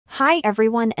Hi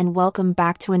everyone and welcome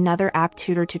back to another app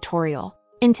tutor tutorial.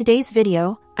 In today's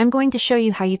video, I'm going to show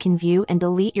you how you can view and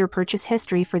delete your purchase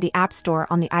history for the App Store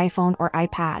on the iPhone or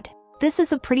iPad. This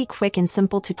is a pretty quick and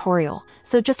simple tutorial,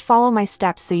 so just follow my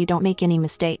steps so you don't make any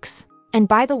mistakes. And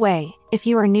by the way, if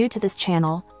you are new to this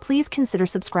channel, please consider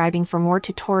subscribing for more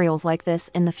tutorials like this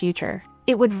in the future.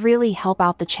 It would really help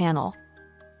out the channel.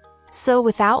 So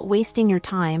without wasting your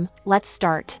time, let's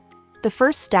start. The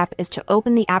first step is to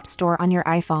open the App Store on your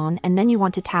iPhone, and then you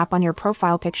want to tap on your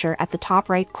profile picture at the top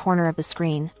right corner of the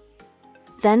screen.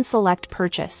 Then select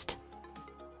Purchased.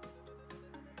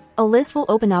 A list will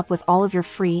open up with all of your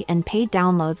free and paid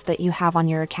downloads that you have on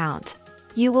your account.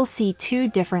 You will see two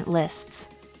different lists.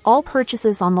 All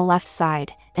purchases on the left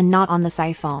side, and not on this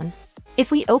iPhone. If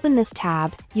we open this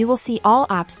tab, you will see all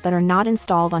apps that are not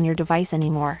installed on your device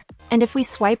anymore. And if we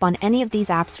swipe on any of these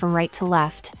apps from right to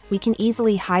left, we can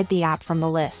easily hide the app from the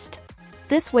list.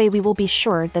 This way we will be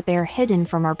sure that they are hidden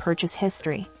from our purchase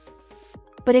history.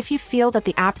 But if you feel that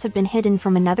the apps have been hidden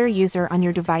from another user on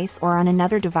your device or on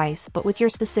another device but with your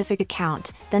specific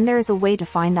account, then there is a way to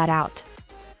find that out.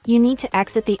 You need to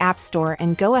exit the App Store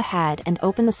and go ahead and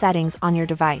open the settings on your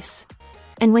device.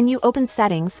 And when you open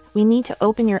settings, we need to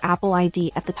open your Apple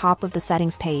ID at the top of the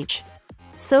settings page.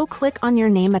 So click on your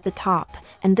name at the top,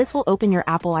 and this will open your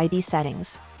Apple ID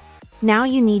settings. Now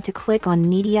you need to click on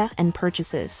Media and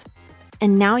Purchases.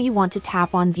 And now you want to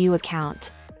tap on View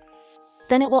Account.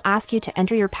 Then it will ask you to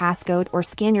enter your passcode or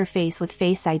scan your face with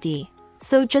Face ID.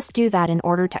 So just do that in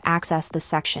order to access this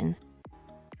section.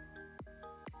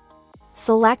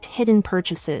 Select Hidden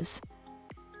Purchases.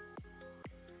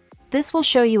 This will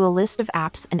show you a list of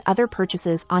apps and other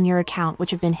purchases on your account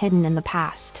which have been hidden in the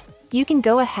past. You can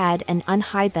go ahead and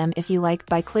unhide them if you like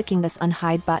by clicking this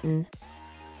Unhide button.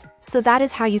 So that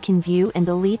is how you can view and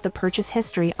delete the purchase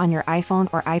history on your iPhone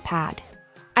or iPad.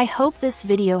 I hope this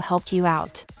video helped you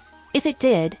out. If it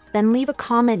did, then leave a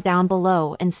comment down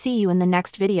below and see you in the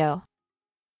next video.